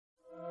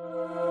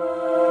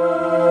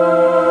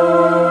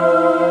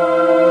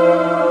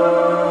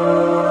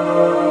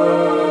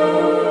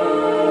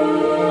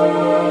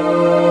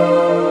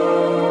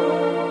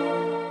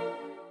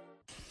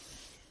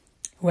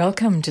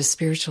Welcome to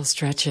Spiritual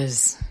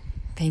Stretches.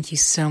 Thank you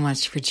so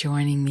much for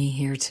joining me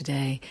here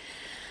today.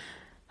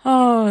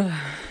 Oh,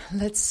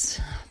 let's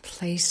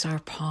place our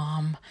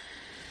palm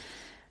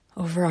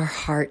over our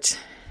heart.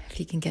 If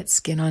you can get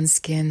skin on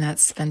skin,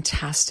 that's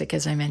fantastic.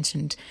 As I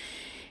mentioned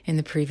in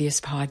the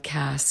previous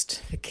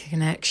podcast, the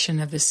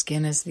connection of the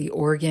skin as the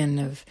organ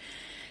of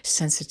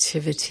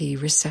sensitivity,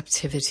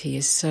 receptivity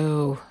is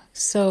so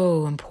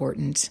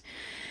important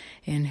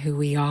in who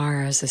we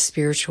are as a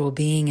spiritual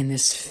being in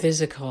this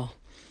physical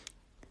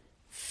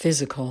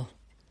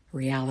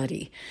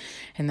reality.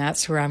 And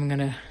that's where I'm going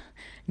to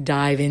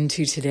dive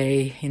into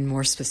today in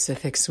more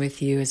specifics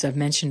with you, as I've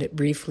mentioned it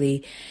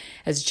briefly,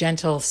 as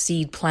gentle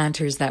seed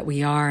planters that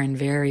we are in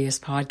various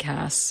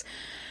podcasts.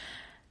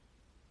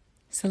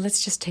 So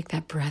let's just take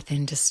that breath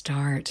in to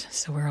start.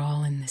 So we're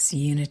all in this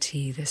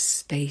unity, this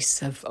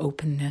space of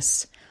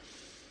openness,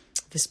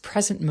 this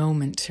present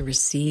moment to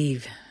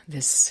receive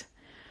this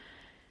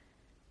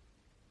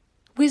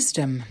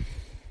wisdom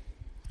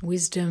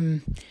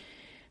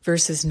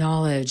versus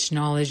knowledge.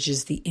 Knowledge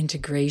is the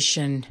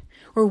integration,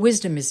 or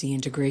wisdom is the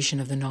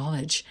integration of the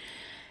knowledge.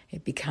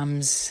 It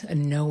becomes a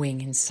knowing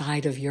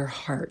inside of your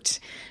heart.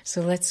 So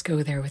let's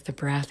go there with the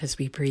breath as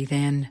we breathe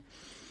in,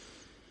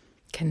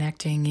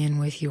 connecting in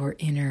with your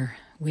inner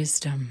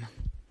wisdom.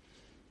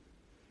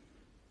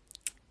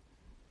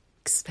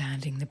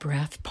 Expanding the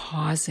breath,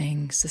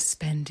 pausing,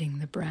 suspending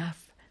the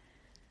breath.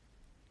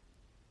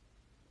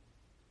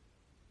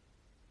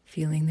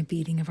 Feeling the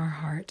beating of our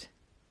heart.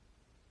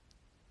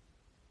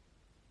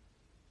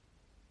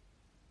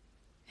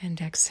 And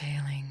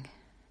exhaling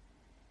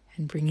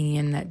and bringing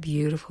in that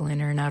beautiful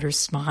inner and outer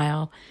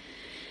smile.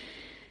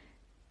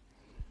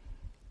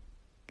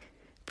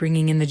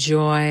 Bringing in the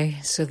joy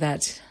so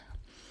that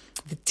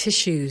the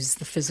tissues,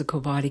 the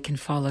physical body can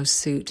follow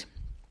suit.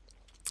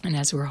 And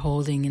as we're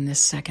holding in this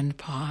second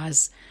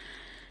pause,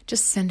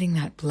 just sending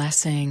that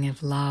blessing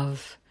of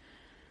love,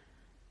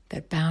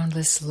 that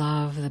boundless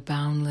love, the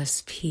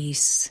boundless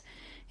peace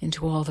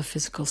into all the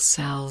physical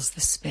cells,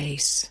 the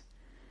space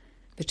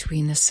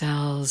between the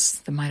cells,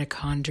 the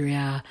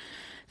mitochondria,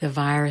 the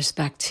virus,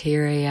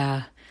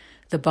 bacteria,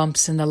 the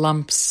bumps and the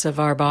lumps of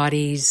our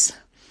bodies.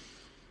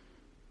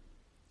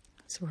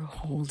 So we're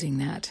holding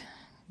that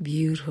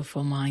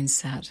beautiful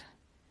mindset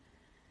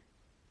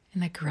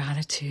and that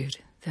gratitude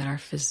that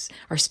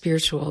our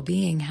spiritual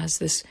being has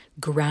this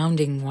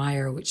grounding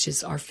wire, which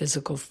is our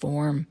physical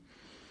form,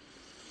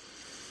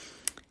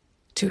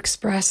 to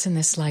express in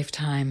this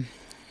lifetime.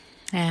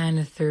 And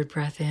a third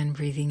breath in,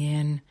 breathing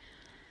in,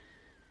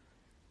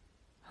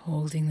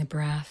 holding the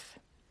breath,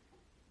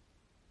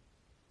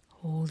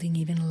 holding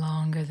even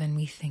longer than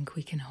we think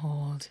we can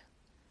hold.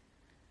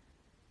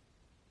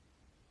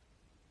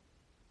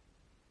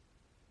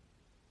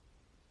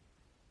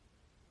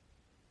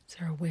 As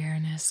our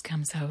awareness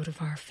comes out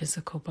of our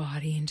physical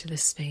body into the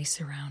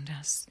space around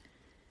us,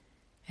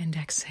 and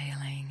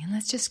exhaling. And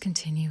let's just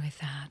continue with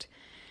that.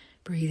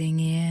 Breathing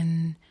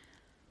in,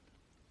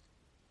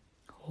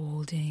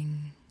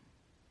 holding,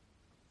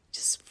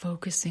 just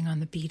focusing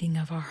on the beating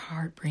of our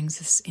heart brings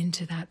us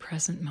into that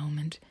present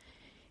moment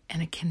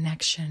and a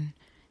connection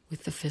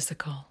with the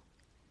physical.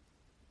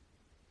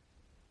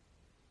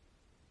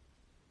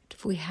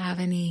 If we have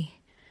any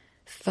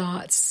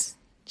thoughts,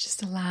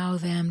 just allow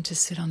them to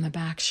sit on the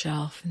back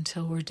shelf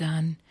until we're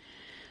done.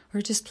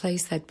 Or just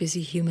place that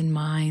busy human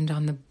mind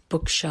on the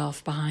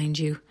bookshelf behind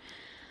you.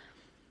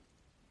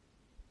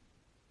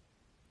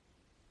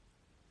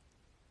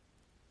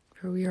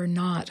 For we are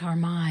not our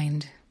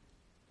mind,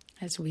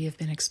 as we have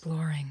been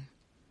exploring.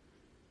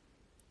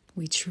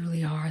 We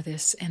truly are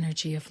this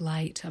energy of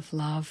light, of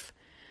love.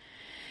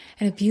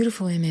 And a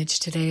beautiful image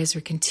today as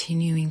we're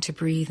continuing to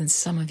breathe, and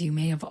some of you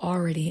may have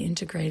already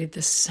integrated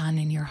the sun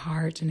in your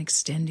heart and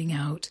extending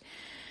out,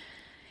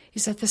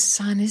 is that the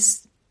sun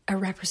is a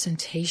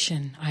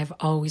representation, I've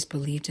always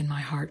believed in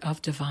my heart,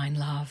 of divine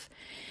love.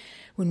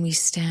 When we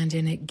stand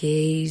in it,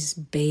 gaze,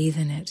 bathe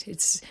in it,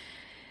 it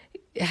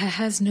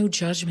has no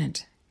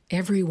judgment.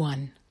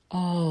 Everyone,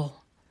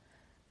 all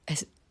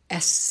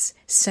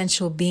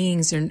essential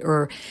beings,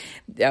 or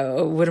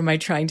what am I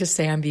trying to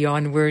say? I'm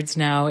beyond words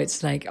now.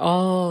 It's like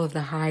all of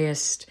the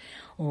highest,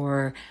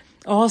 or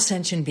all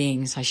sentient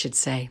beings, I should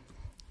say,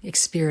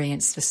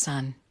 experience the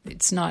sun.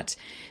 It's not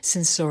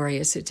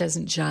censorious. It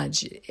doesn't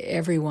judge.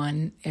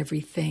 Everyone,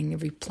 everything,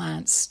 every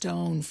plant,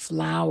 stone,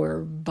 flower,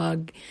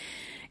 bug,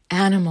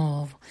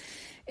 animal,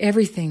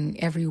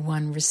 everything,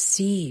 everyone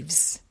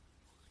receives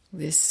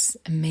this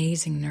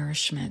amazing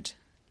nourishment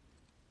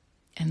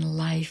and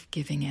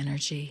life-giving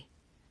energy.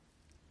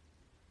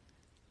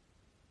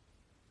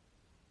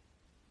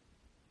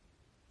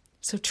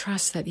 So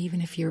trust that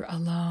even if you're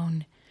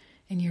alone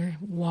and you're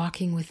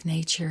walking with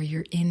nature,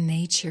 you're in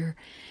nature,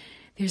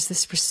 there's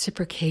this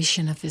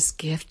reciprocation of this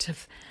gift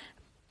of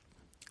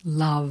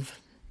love,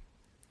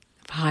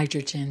 of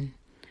hydrogen,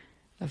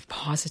 of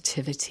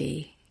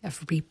positivity, of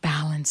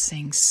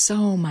rebalancing.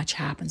 So much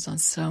happens on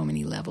so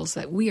many levels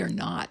that we are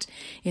not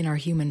in our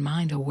human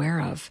mind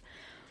aware of.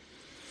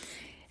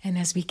 And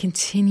as we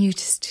continue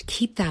to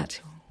keep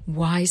that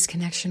wise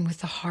connection with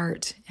the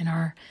heart and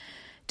our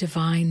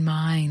divine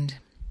mind,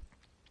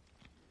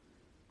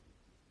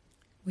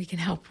 we can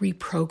help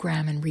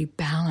reprogram and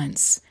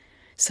rebalance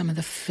some of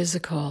the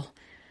physical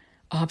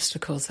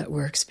obstacles that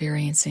we're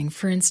experiencing.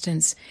 For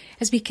instance,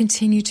 as we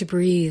continue to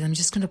breathe, I'm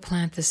just going to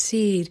plant the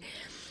seed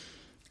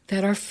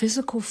that our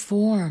physical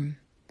form,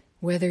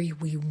 whether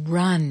we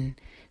run,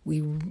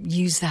 we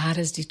use that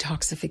as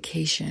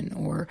detoxification,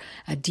 or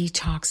a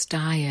detox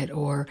diet,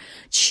 or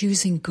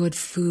choosing good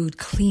food,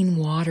 clean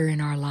water in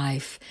our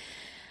life,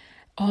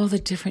 all the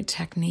different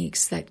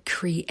techniques that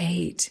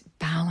create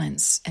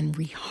balance and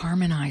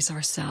reharmonize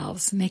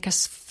ourselves, make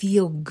us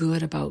feel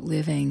good about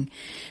living,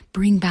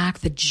 bring back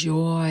the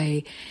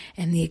joy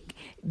and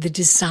the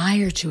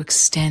desire to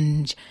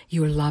extend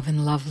your love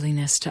and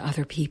loveliness to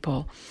other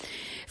people.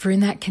 For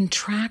in that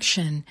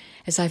contraction,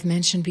 as I've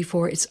mentioned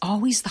before, it's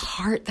always the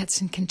heart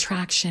that's in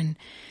contraction.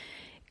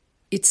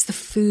 It's the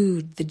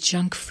food, the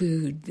junk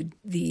food,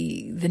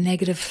 the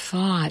negative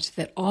thought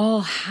that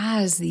all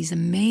has these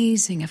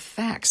amazing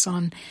effects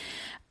on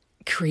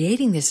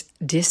creating this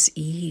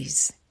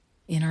dis-ease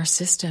in our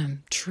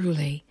system,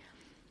 truly.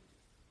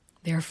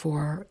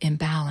 Therefore,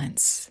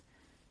 imbalance,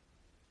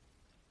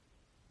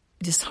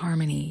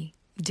 disharmony,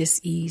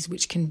 dis-ease,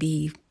 which can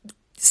be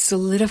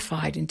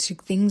solidified into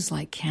things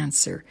like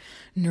cancer,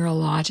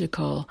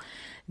 neurological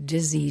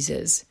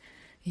diseases.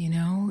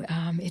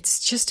 It's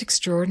just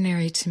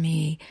extraordinary to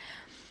me.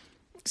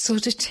 So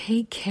to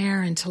take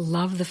care and to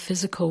love the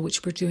physical,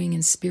 which we're doing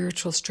in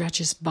spiritual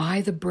stretches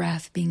by the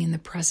breath, being in the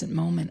present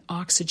moment,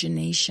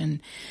 oxygenation,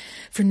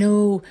 for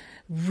no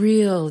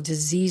real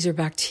disease or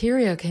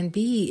bacteria can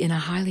be in a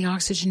highly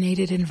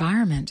oxygenated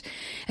environment.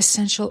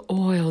 Essential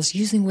oils,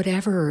 using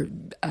whatever,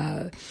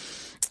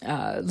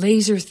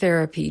 laser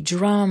therapy,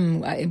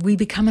 drum, we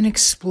become an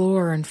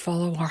explorer and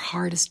follow our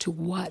heart as to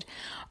what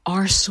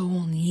our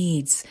soul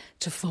needs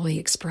to fully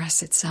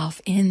express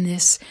itself in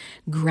this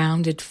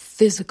grounded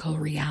physical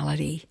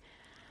reality.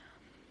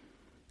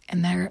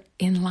 And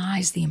therein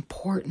lies the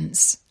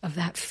importance of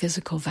that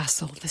physical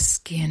vessel, the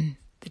skin,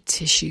 the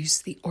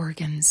tissues, the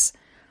organs.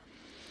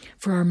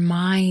 For our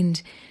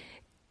mind,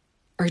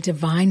 our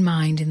divine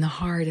mind in the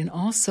heart, and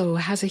also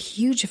has a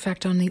huge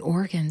effect on the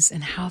organs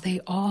and how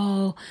they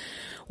all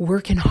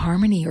work in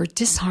harmony or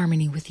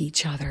disharmony with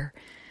each other.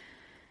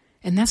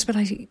 And that's what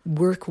I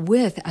work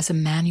with as a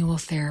manual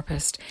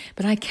therapist.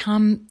 But I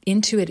come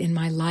into it in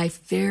my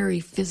life, very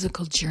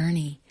physical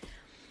journey,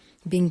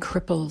 being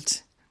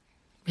crippled,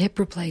 hip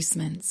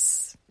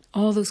replacements,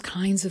 all those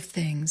kinds of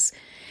things,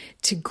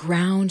 to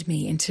ground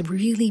me and to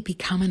really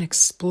become an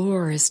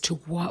explorer as to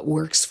what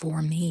works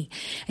for me.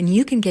 And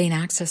you can gain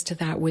access to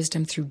that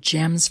wisdom through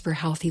Gems for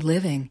Healthy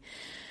Living,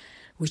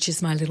 which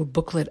is my little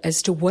booklet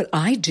as to what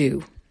I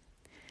do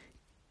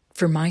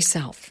for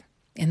myself.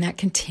 And that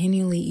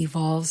continually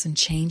evolves and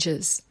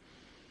changes.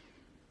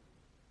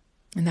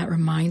 And that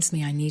reminds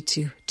me I need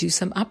to do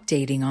some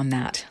updating on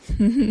that.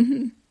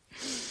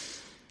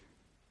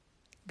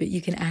 But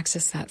you can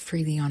access that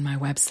freely on my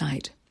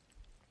website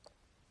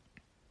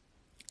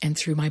and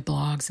through my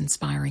blogs,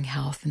 Inspiring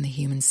Health and the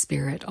Human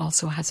Spirit.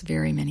 Also has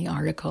very many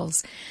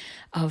articles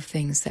of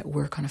things that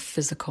work on a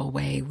physical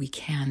way. We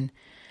can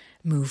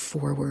move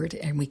forward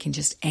and we can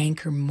just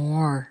anchor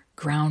more,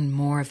 ground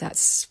more of that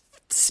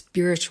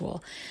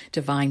spiritual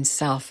divine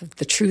self,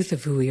 the truth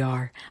of who we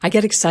are. I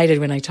get excited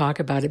when I talk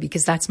about it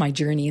because that's my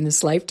journey in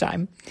this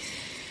lifetime.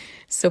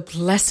 So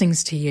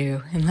blessings to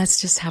you. And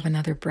let's just have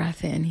another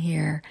breath in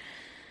here.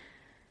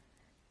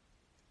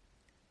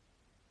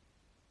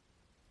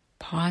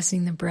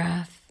 Pausing the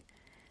breath.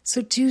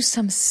 So do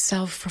some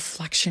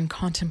self-reflection,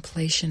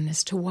 contemplation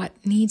as to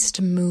what needs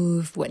to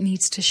move, what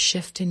needs to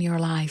shift in your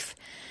life.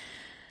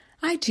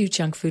 I do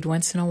junk food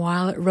once in a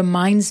while. It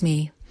reminds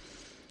me,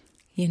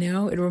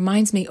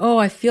 oh,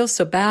 I feel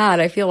so bad.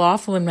 I feel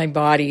awful in my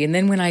body. And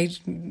then when I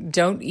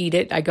don't eat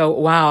it, I go,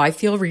 wow, I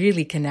feel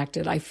really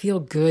connected. I feel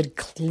good,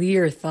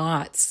 clear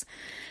thoughts,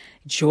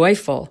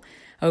 joyful.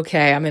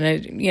 Okay, I'm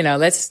going to,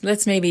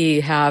 let's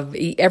maybe have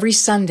every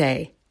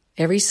Sunday,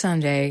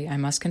 I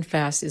must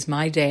confess, is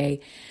my day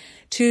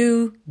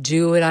to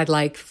do what I'd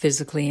like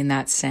physically in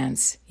that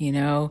sense,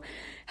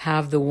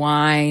 have the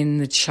wine,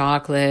 the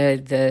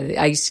chocolate, the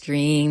ice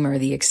cream, or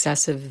the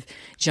excessive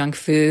junk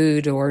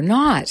food or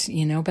not,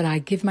 but I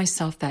give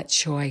myself that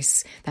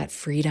choice, that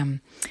freedom.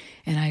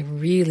 And that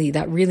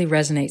really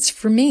resonates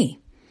for me.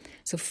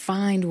 So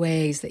find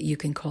ways that you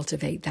can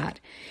cultivate that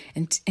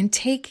and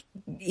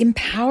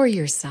empower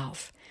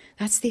yourself.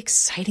 That's the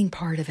exciting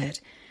part of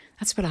it.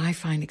 That's what I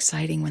find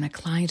exciting when a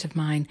client of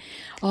mine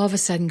all of a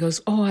sudden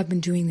goes, oh, I've been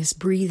doing this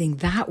breathing.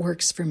 That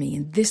works for me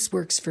and this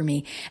works for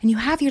me. And you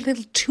have your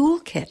little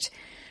toolkit,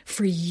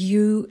 for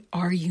you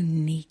are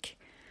unique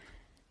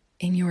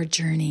in your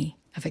journey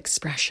of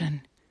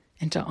expression,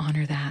 and to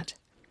honor that.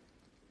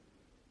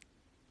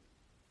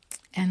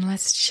 And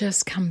let's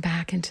just come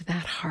back into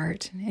that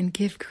heart and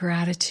give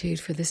gratitude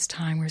for this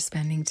time we're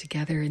spending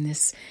together in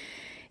this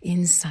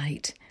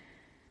insight.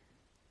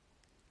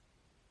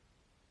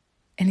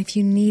 And if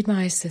you need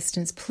my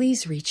assistance,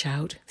 please reach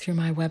out through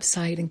my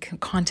website and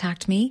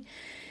contact me.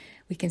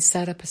 We can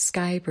set up a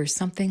Skype or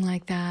something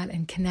like that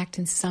and connect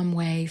in some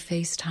way,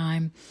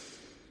 FaceTime,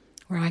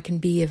 where I can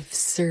be of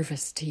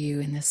service to you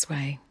in this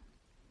way.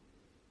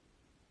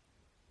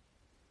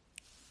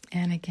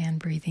 And again,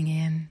 breathing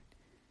in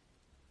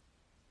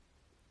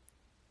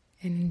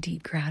and in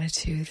deep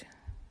gratitude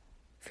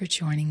for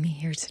joining me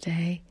here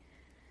today,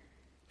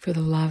 for the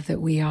love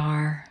that we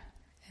are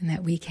and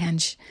that we can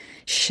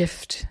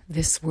shift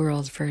this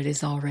world, for it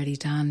is already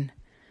done.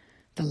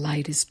 The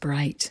light is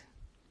bright.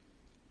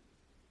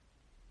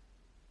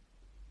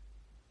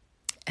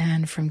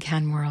 And from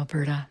Canmore,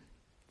 Alberta,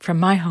 from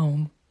my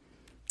home,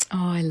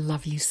 oh, I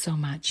love you so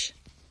much.